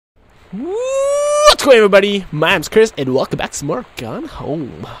What's going on, everybody? My name's Chris, and welcome back to some more Gone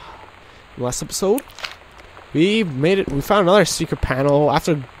Home. Last episode, we made it. We found another secret panel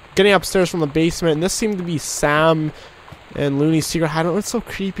after getting upstairs from the basement, and this seemed to be Sam and Looney's secret hideout. It's so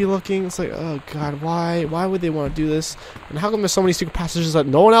creepy looking. It's like, oh god, why would they want to do this? And how come there's so many secret passages that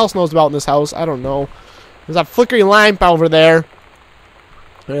no one else knows about in this house? I don't know. There's that flickering lamp over there.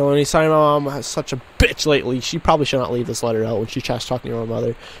 Hey, Looney, sorry my mom is such a bitch lately. She probably should not leave this letter out when she tries talking to her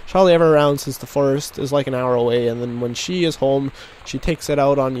mother. She's hardly ever around since the forest is like an hour away, and then when she is home, she takes it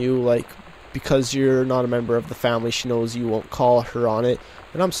out on you, like, because you're not a member of the family. She knows you won't call her on it.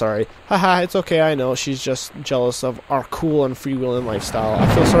 And I'm sorry. Haha, it's okay, I know. She's just jealous of our cool and freewheeling lifestyle.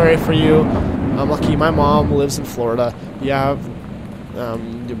 I feel sorry for you. I'm lucky my mom lives in Florida. You have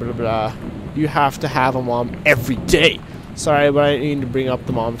to have a mom every day. Sorry, but I didn't mean to bring up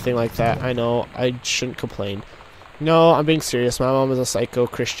the mom thing like that. I know, I shouldn't complain. No, I'm being serious. My mom is a psycho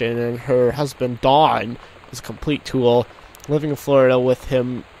Christian, and her husband, Dawn, is a complete tool. Living in Florida with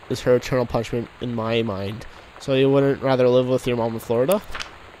him is her eternal punishment in my mind. So you wouldn't rather live with your mom in Florida?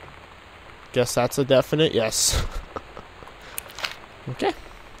 Guess that's a definite yes. Okay.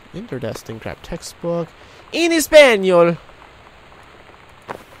 Interesting crap textbook. In Espanol!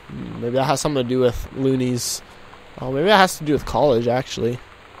 Maybe that has something to do with Looney's. Oh, maybe that has to do with college, actually.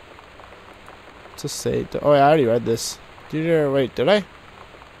 Just say. Oh, yeah, I already read this. Wait, did I?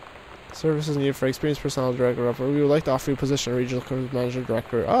 Services needed for experienced personnel director. We would like to offer you a position of regional manager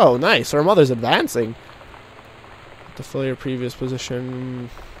director. Oh, nice. Our mother's advancing. To fill your previous position.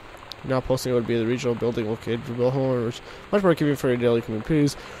 Now posting would be the regional building located for Bill Homeowners. Much more giving for your daily commute,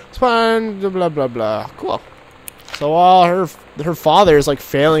 please. Spawn, blah, blah, blah. Cool. So while her father is like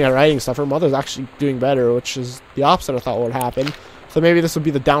failing at writing stuff, her mother's actually doing better, which is the opposite I thought would happen. So maybe this would be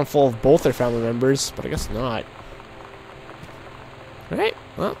the downfall of both their family members, but I guess not. Alright,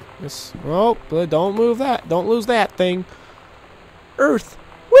 well, don't move that. Don't lose that thing. Earth,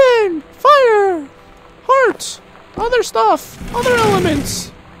 wind, fire, hearts, other stuff, other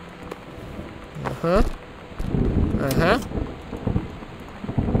elements.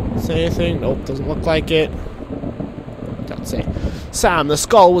 Say anything? Nope, doesn't look like it. Say, Sam, the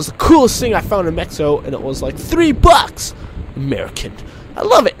skull was the coolest thing I found in Mexico, and it was like $3 American. I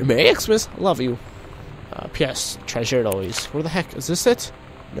love it. Merry Xmas. I love you. P.S. Treasure it always. Where the heck is this? It?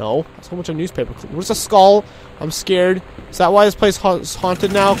 No, that's a whole bunch of newspaper. Where's the skull? I'm scared. Is that why this place is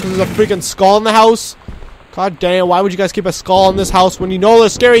haunted now? Because there's a freaking skull in the house. God damn! Why would you guys keep a skull in this house when you know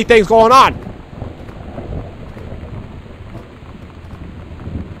there's scary things going on?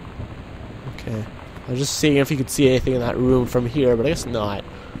 Okay. I was just seeing if you could see anything in that room from here, but I guess not.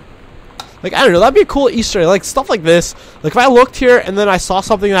 Like, I don't know, that'd be a cool Easter egg, like, stuff like this. Like, if I looked here, and then I saw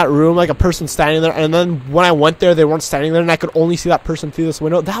something in that room, like a person standing there, and then when I went there, they weren't standing there, and I could only see that person through this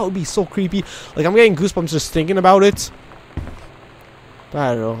window, that would be so creepy. Like, I'm getting goosebumps just thinking about it. But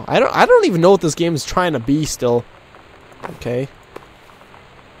I don't know. I don't even know what this game is trying to be still. Okay.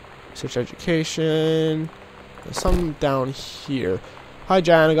 Research education. There's some down here. Hi,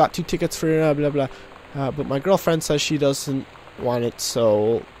 Jan, I got 2 tickets for blah, blah. But my girlfriend says she doesn't want it,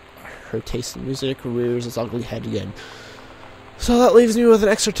 so her taste in music rears its ugly head again. So that leaves me with an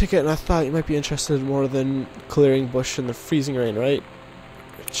extra ticket, and I thought you might be interested more than clearing bush in the freezing rain, right?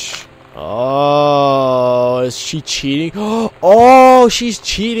 Which, oh, is she cheating? Oh, she's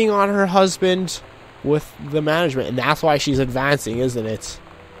cheating on her husband with the management, and that's why she's advancing, isn't it?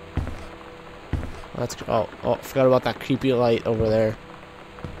 That's oh, forgot about that creepy light over there.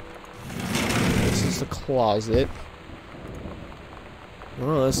 This is the closet.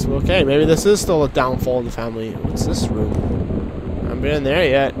 Oh, that's okay. Maybe this is still a downfall of the family. What's this room? I haven't been in there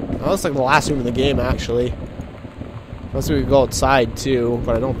yet. Oh, that's like the last room in the game, actually. Unless we could go outside too,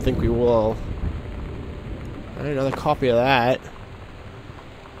 but I don't think we will. Alright, another copy of that.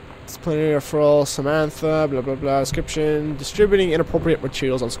 Disciplinary referral, Samantha, blah blah blah. Description: distributing inappropriate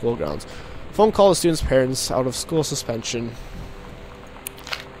materials on school grounds. Phone call to students' parents out of school suspension.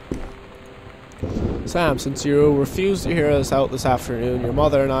 Sam, since you refused to hear us out this afternoon, your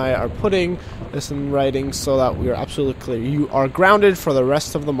mother and I are putting this in writing so that we are absolutely clear. You are grounded for the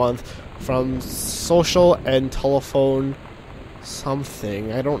rest of the month from social and telephone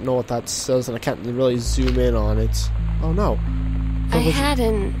something. I don't know what that says, and I can't really zoom in on it. Oh, no. I had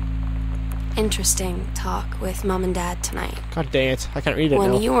an interesting talk with Mom and Dad tonight. God dang it. I can't read it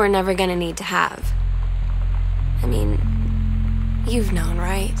now. One you were never going to need to have. I mean, you've known,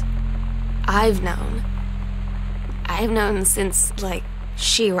 right? I've known. I've known since, like,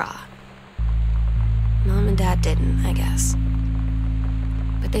 She-Ra. Mom and Dad didn't, I guess.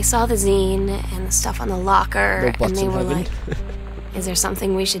 But they saw the zine and the stuff on the locker, No and they were like, Is there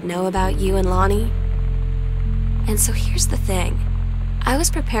something we should know about you and Lonnie? And so here's the thing. I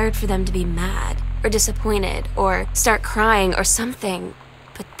was prepared for them to be mad, or disappointed, or start crying or something,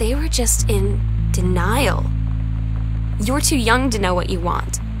 but they were just in denial. You're too young to know what you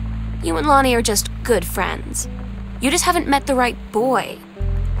want. You and Lonnie are just good friends. You just haven't met the right boy.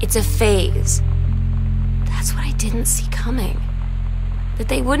 It's a phase. That's what I didn't see coming. That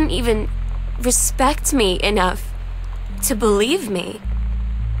they wouldn't even respect me enough to believe me.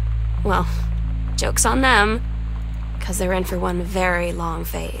 Well, joke's on them, because they're in for one very long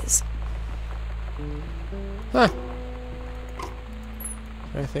phase. Huh.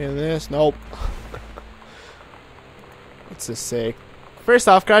 Anything in this? Nope. What's this say? First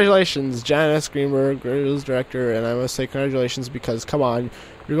off, congratulations, Janice Greenberg, Girls Director, and I must say congratulations because, come on,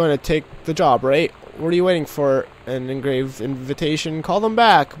 you're going to take the job, right? What are you waiting for? An engraved invitation? Call them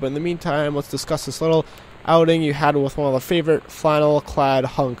back. But in the meantime, let's discuss this little outing you had with one of the favorite flannel-clad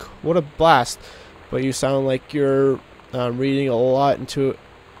hunk. What a blast. But you sound like you're reading a lot into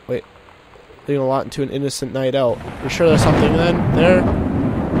an innocent night out. You sure there's something then?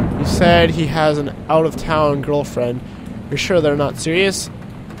 There? You said he has an out-of-town girlfriend. You're sure they're not serious?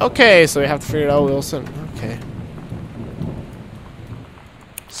 Okay, so we have to figure it out, Wilson. Okay.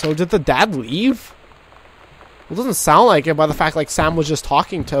 So did the dad leave? Well, it doesn't sound like it by the fact like Sam was just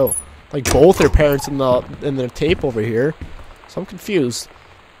talking to like both their parents in their tape over here. So I'm confused.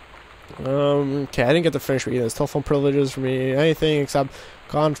 Okay, I didn't get to finish reading this. Telephone privileges for me, anything except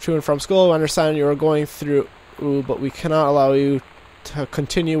gone to and from school. I understand you are going through, but we cannot allow you to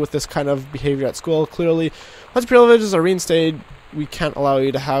continue with this kind of behavior at school. Clearly, once privileges are reinstated, we can't allow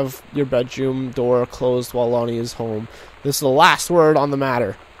you to have your bedroom door closed while Lonnie is home. This is the last word on the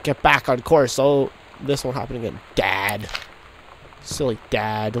matter. Get back on course, so this won't happen again. Dad. Silly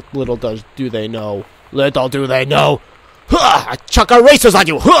dad. Little do they know. Little do they know. Huh! I chuck erasers on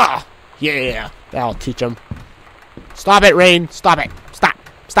you. Huh! Yeah. That'll teach them. Stop it, Rain. Stop it. Stop.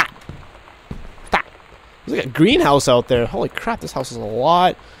 There's like a greenhouse out there. Holy crap, this house is a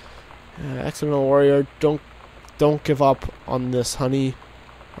lot. Accidental warrior. Don't give up on this, honey.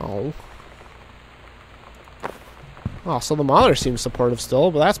 Oh, so the mother seems supportive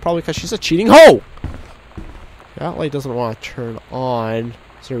still, but that's probably because she's a cheating hoe. That light doesn't want to turn on.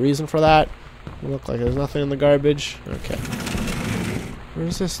 Is there a reason for that? It look like there's nothing in the garbage. Okay. Where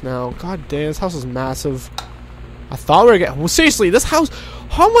is this now? God damn, this house is massive. I thought we were getting... Well, seriously, this house...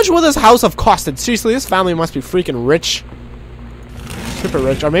 How much would this house have costed? Seriously, this family must be freaking rich. Super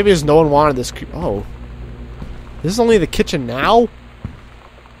rich. Or maybe just no one wanted this... Oh. This is only the kitchen now?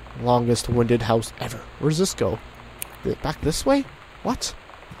 Longest winded house ever. Where does this go? Back this way? What?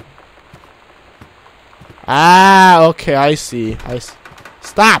 Ah, okay, I see.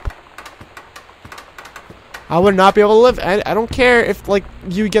 Stop! I would not be able to live... I don't care if, like,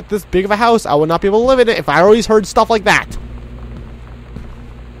 you get this big of a house. I would not be able to live in it if I always heard stuff like that.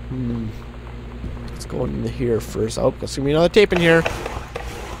 Let's go in here first. Oh, there's gonna be another tape in here.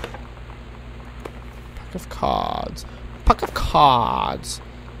 Pack of cards.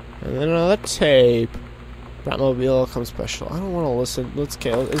 And then another tape. Bratmobile comes special. I don't want to listen.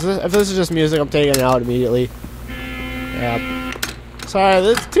 If this is just music, I'm taking it out immediately. Yeah. Sorry,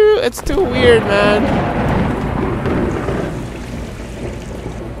 it's too weird, man.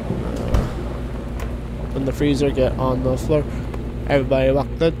 Open the freezer, get on the floor. Everybody walk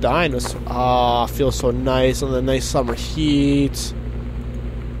the dinosaur. Ah, feels so nice on the nice summer heat.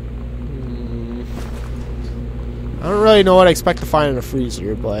 I don't really know what I expect to find in a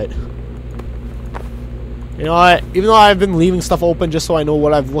freezer, but you know what? Even though I've been leaving stuff open just so I know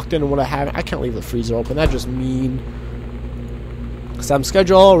what I've looked in and what I haven't, I can't leave the freezer open. That's just mean. Because I'm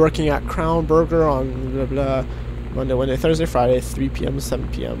scheduled working at Crown Burger on blah, blah, Monday, Wednesday, Thursday, Friday, 3 p.m. to 7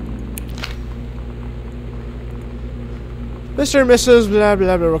 p.m. Mr. and Mrs. blah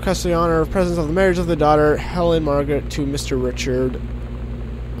blah blah request the honor of presence of the marriage of the daughter Helen Margaret to Mr. Richard.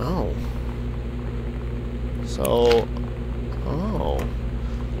 Oh. So,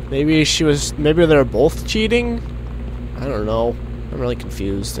 maybe they're both cheating? I don't know. I'm really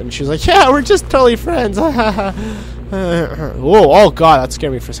confused. And she's like, yeah, we're just totally friends. Whoa, oh god, that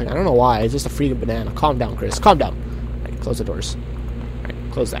scared me for a second. I don't know why. It's just a freaking banana. Calm down, Chris. Calm down. Alright, close the doors. Alright,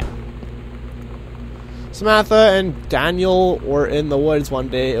 close that. Samantha and Daniel were in the woods one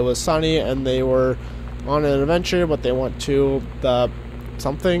day. It was sunny and they were on an adventure, but they went to the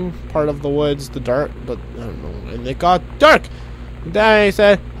something part of the woods, the dark, but I don't know, and it got dark. And Danny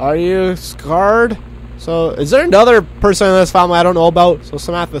said, are you scarred? So is there another person in this family I don't know about? So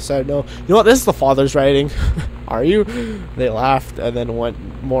Samantha said no. You know what, this is the father's writing. Are you? They laughed and then went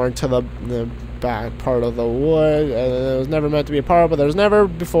more into the back part of the wood, and then it was never meant to be a part of, but there was never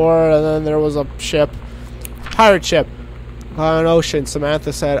before, and then there was a ship, pirate ship, on an ocean.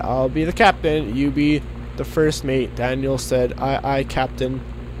 Samantha said, I'll be the captain, you be the first mate. Daniel said, I captain.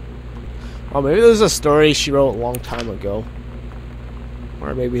 Oh, maybe this is a story she wrote a long time ago.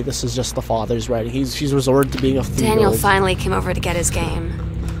 Or maybe this is just the father's writing. She's resorted to being a 3-year-old. Daniel finally came over to get his game.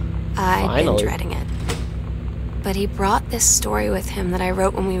 I'd been dreading it. But he brought this story with him that I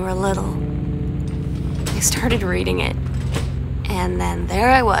wrote when we were little. I started reading it. And then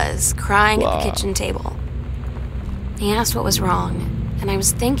there I was, crying at the kitchen table. He asked what was wrong, and I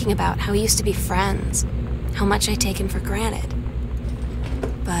was thinking about how we used to be friends, how much I'd taken for granted.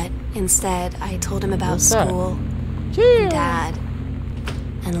 But instead, I told him about school, and Dad,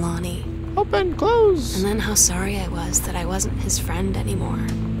 and Lonnie. Open, close. And then how sorry I was that I wasn't his friend anymore.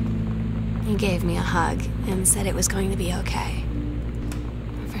 He gave me a hug and said it was going to be okay.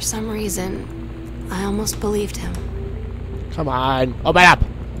 For some reason, I almost believed him. Come on, open up!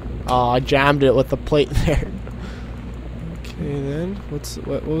 Oh, I jammed it with the plate there. Okay, then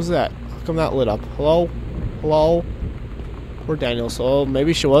what was that? How come that lit up? Hello, hello. Poor Daniel. So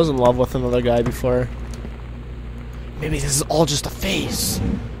maybe she was in love with another guy before. Maybe this is all just a phase.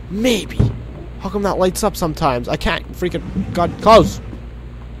 Maybe. How come that lights up sometimes? I can't freaking... God, close!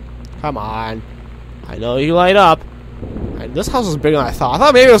 Come on. I know you light up. And this house is bigger than I thought. I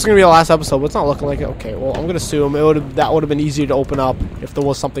thought maybe it was going to be the last episode, but it's not looking like it. Okay, well, I'm going to assume that would have been easier to open up if there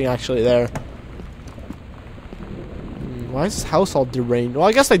was something actually there. Why is this house all deranged? Well,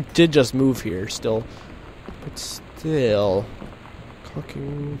 I guess I did just move here still. But still...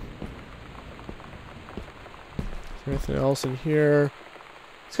 Cooking... Is there anything else in here?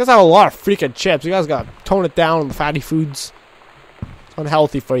 These guys have a lot of freaking chips. You guys gotta tone it down on the fatty foods. It's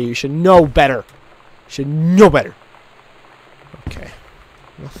unhealthy for you. You should know better. You should know better. Okay.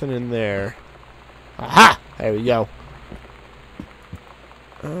 Nothing in there. Aha! There we go.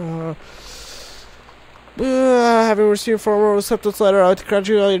 Having received a formal acceptance letter, I would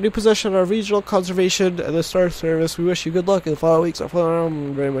congratulate your new possession of regional conservation and the Star Service. We wish you good luck in the following weeks.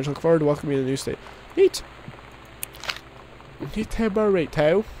 I'm very much looking forward to welcoming you to the new state. Neat. What's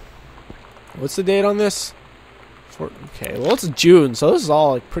the date on this? Okay, well it's June, so this is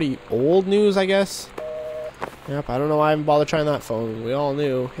all like pretty old news, I guess. Yep, I don't know why I haven't bothered trying that phone. We all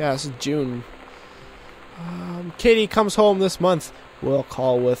knew. Yeah, this is June. Katie comes home this month. We'll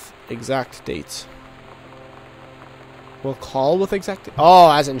call with exact dates. We'll call with exact dates?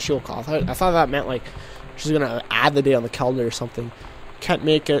 Oh, as in she'll call. I thought that meant like she's gonna add the day on the calendar or something. Can't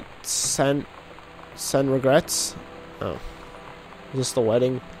make it. Send regrets. Oh. Is this the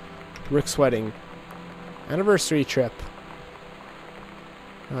wedding? Rick's wedding. Anniversary trip.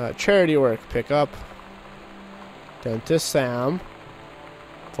 Charity work. Pick up. Dentist Sam.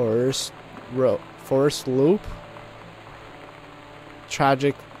 Forest Loop.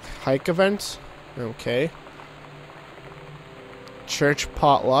 Tragic hike event. Okay. Church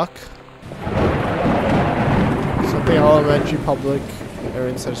potluck. Something elementary public.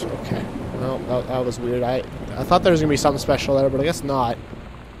 Everything says okay. Well, that was weird. I thought there was gonna be something special there, but I guess not.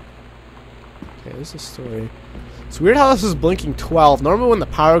 Okay, this is a story. It's weird how this is blinking 12. Normally when the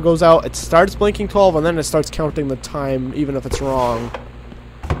power goes out, it starts blinking 12 and then it starts counting the time, even if it's wrong.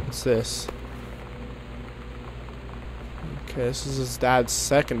 What's this? Okay, this is his dad's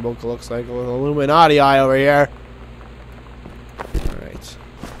second book, it looks like, with an Illuminati eye over here. Alright.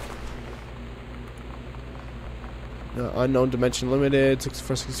 Unknown Dimension Limited,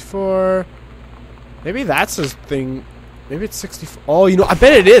 6464. Maybe that's his thing. Maybe it's 64. Oh, you know, I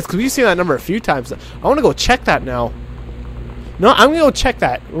bet it is, because we've seen that number a few times. I want to go check that now. No, I'm going to go check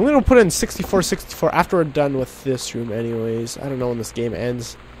that. I'm going to put in 6464 after we're done with this room anyways. I don't know when this game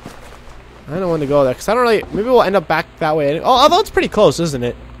ends. I don't know when to go there, because I don't really... Maybe we'll end up back that way. Oh, although it's pretty close, isn't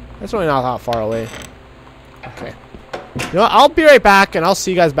it? That's really not that far away. Okay. You know what? I'll be right back, and I'll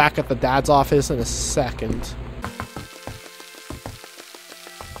see you guys back at the dad's office in a second.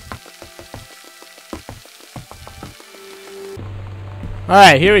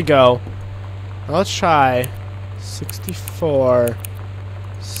 Alright, here we go. Now let's try 64.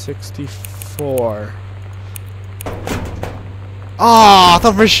 64. Oh, I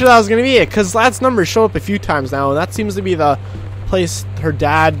thought for sure that was going to be it, because that's number showed up a few times now, and that seems to be the place her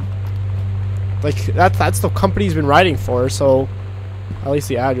dad, like, that's the company he's been writing for, so at least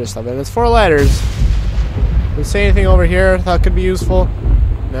the address of it. And it's 4 letters. Did it say anything over here that could be useful?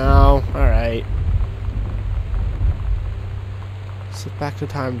 No. Alright. Sit back to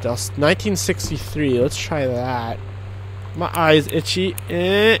time dust. 1963. Let's try that. My eyes itchy.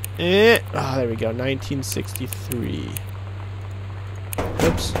 Oh, there we go. 1963.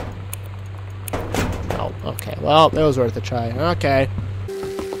 Oops. Okay, well, it was worth a try. Okay.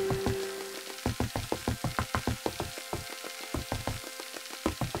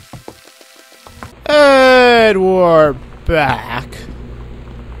 And we're back.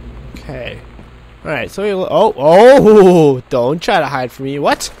 Okay. Alright, so we... Oh! Don't try to hide from me.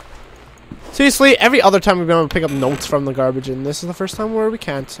 What? Seriously, every other time we've been able to pick up notes from the garbage, and this is the first time where we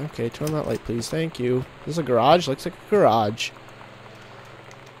can't. Okay, turn on that light, please. Thank you. Is this a garage? Looks like a garage.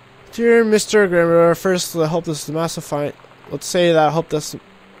 Dear Mr. Grimmer, first, I hope this massive find... Let's say that I hope this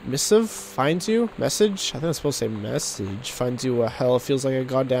missive finds you? Message? I think I'm supposed to say message. Finds you. Hell, it feels like a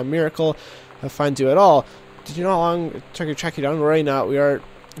goddamn miracle. That finds you at all. Did you know how long it took to track you down? Right now, we aren't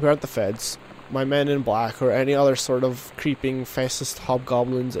the feds. My men in black, or any other sort of creeping fascist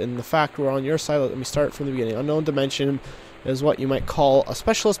hobgoblins. And the fact we're on your side, let me start from the beginning. Unknown Dimension is what you might call a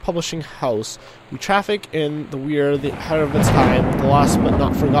specialist publishing house. We traffic in the weird, the ahead of its time, the lost but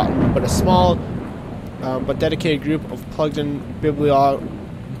not forgotten, but a small but dedicated group of plugged-in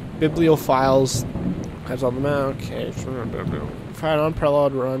bibliophiles. Has all the man. Okay, fire on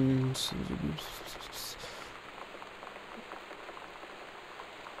preload runs.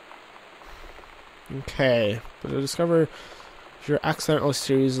 Okay, but to discover your accidental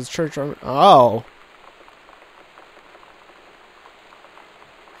series of church. Oh.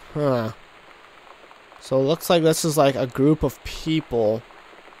 Huh. So it looks like this is like a group of people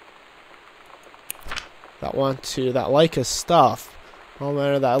that like his stuff. No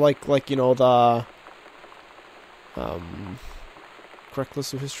matter that, like you know, the correct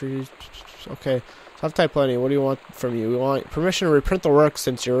list of history. Okay, so I've typed plenty. What do you want from you? We want permission to reprint the work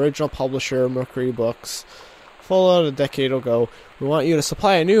since your original publisher, Mercury Books, full out a decade ago. We want you to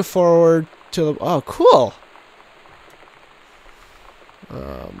supply a new forward to the. Oh, cool.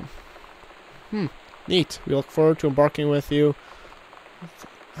 Neat. We look forward to embarking with you.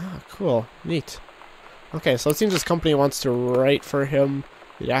 Ah, cool. Neat. Okay, so it seems this company wants to write for him,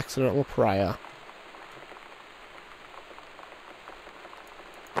 the accidental pariah.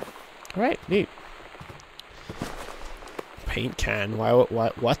 Alright, neat. Paint can. Why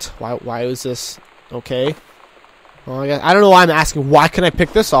was this okay? Well, I don't know why I'm asking. Why can I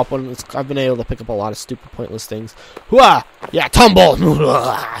pick this up when I've been able to pick up a lot of stupid, pointless things? Hooah! Yeah, tumble!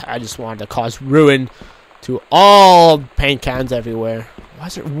 I just wanted to cause ruin to all paint cans everywhere. Why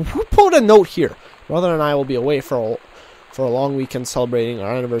is there? Who put a note here? Brother and I will be away for a long weekend celebrating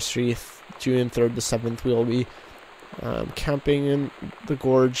our anniversary, June 3rd to 7th. We will be camping in the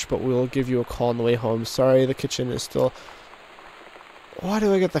gorge, but we will give you a call on the way home. Sorry, the kitchen is still... Why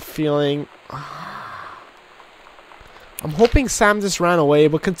do I get the feeling... I'm hoping Sam just ran away,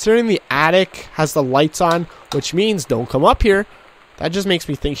 but considering the attic has the lights on, which means don't come up here, that just makes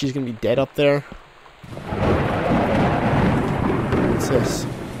me think she's going to be dead up there. What's this?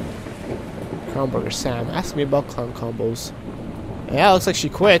 Crown Burger Sam. Ask me about clown combos. Yeah, it looks like she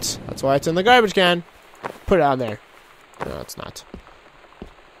quit. That's why it's in the garbage can. Put it on there. No, it's not.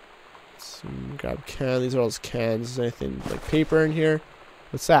 Let's grab can. These are all those cans. Is there anything like paper in here?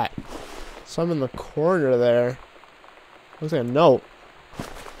 What's that? Some in the corner there. Looks like a note.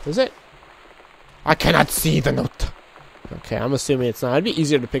 Is it? I cannot see the note. Okay, I'm assuming it's not. It'd be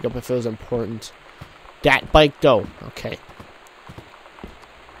easier to pick up if it was important. Dat bike dough. Okay.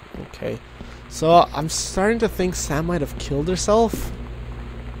 Okay. So, I'm starting to think Sam might have killed herself.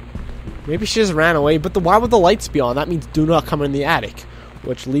 Maybe she just ran away, but why would the lights be on? That means do not come in the attic.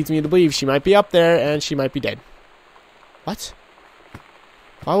 Which leads me to believe she might be up there and she might be dead. What?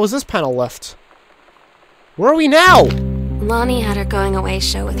 Why was this panel left? Where are we now? Lonnie had her going away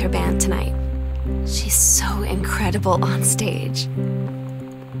show with her band tonight. She's so incredible on stage.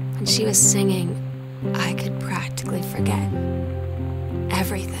 When she was singing, I could practically forget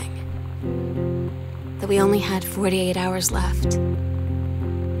everything. That we only had 48 hours left.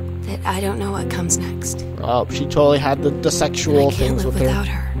 That I don't know what comes next. Oh, she totally had the sexual things with her. Without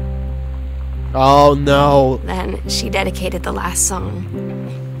her. Oh no. Then she dedicated the last song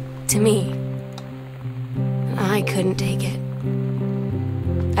to me. And I couldn't take it.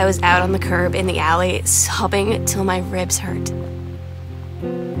 I was out on the curb in the alley, sobbing till my ribs hurt.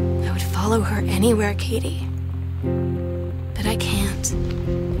 I would follow her anywhere, Katie. But I can't.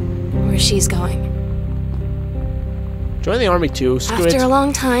 Where she's going. Join the army too. Screw After it. a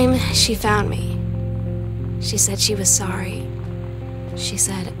long time, she found me. She said she was sorry. She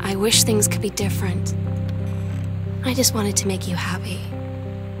said, I wish things could be different. I just wanted to make you happy.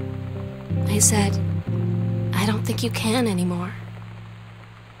 I said, I don't think you can anymore.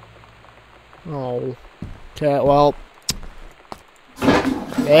 Oh. Okay, well.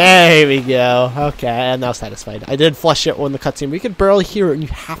 There we go. Okay, I'm now satisfied. I did flush it when the cutscene, but you can barely hear it, and you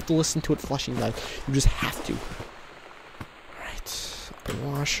have to listen to it flushing, guys. You just have to. Alright. Open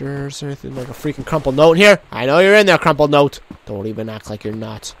washer. Is there anything like a freaking crumpled note in here? I know you're in there, crumpled note. Don't even act like you're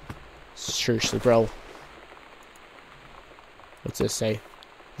not. Seriously, bro. What's this say?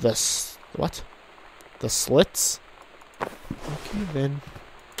 What? The slits? Okay, then.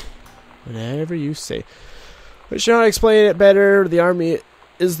 Whatever you say. But should I explain it better? The army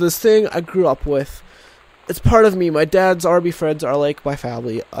is this thing I grew up with. It's part of me. My dad's army friends are like my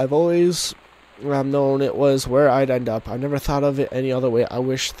family. I've always known it was where I'd end up. I never thought of it any other way. I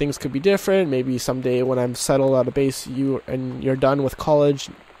wish things could be different. Maybe someday when I'm settled at a base, you're done with college,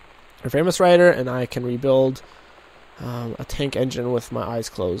 you're a famous writer, and I can rebuild a tank engine with my eyes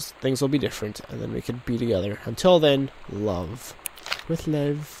closed. Things will be different, and then we could be together. Until then, love. With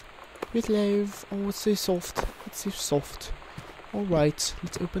love. With love. Oh, it's so soft. It's so soft. Alright,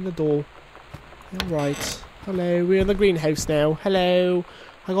 let's open the door. Alright. Hello, we're in the greenhouse now. Hello.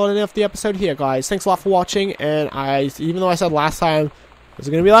 I got enough of the episode here, guys. Thanks a lot for watching, and even though I said last time it was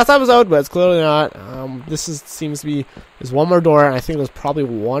going to be last episode, but it's clearly not. Seems to be, there's one more door, and I think there's probably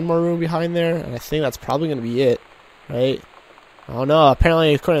one more room behind there, and I think that's probably going to be it, right? Oh no,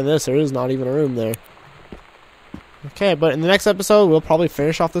 apparently according to this, there is not even a room there. Okay, but in the next episode, we'll probably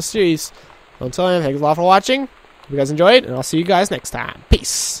finish off the series. Until then, thanks a lot for watching. Hope you guys enjoyed, and I'll see you guys next time.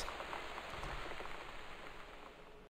 Peace.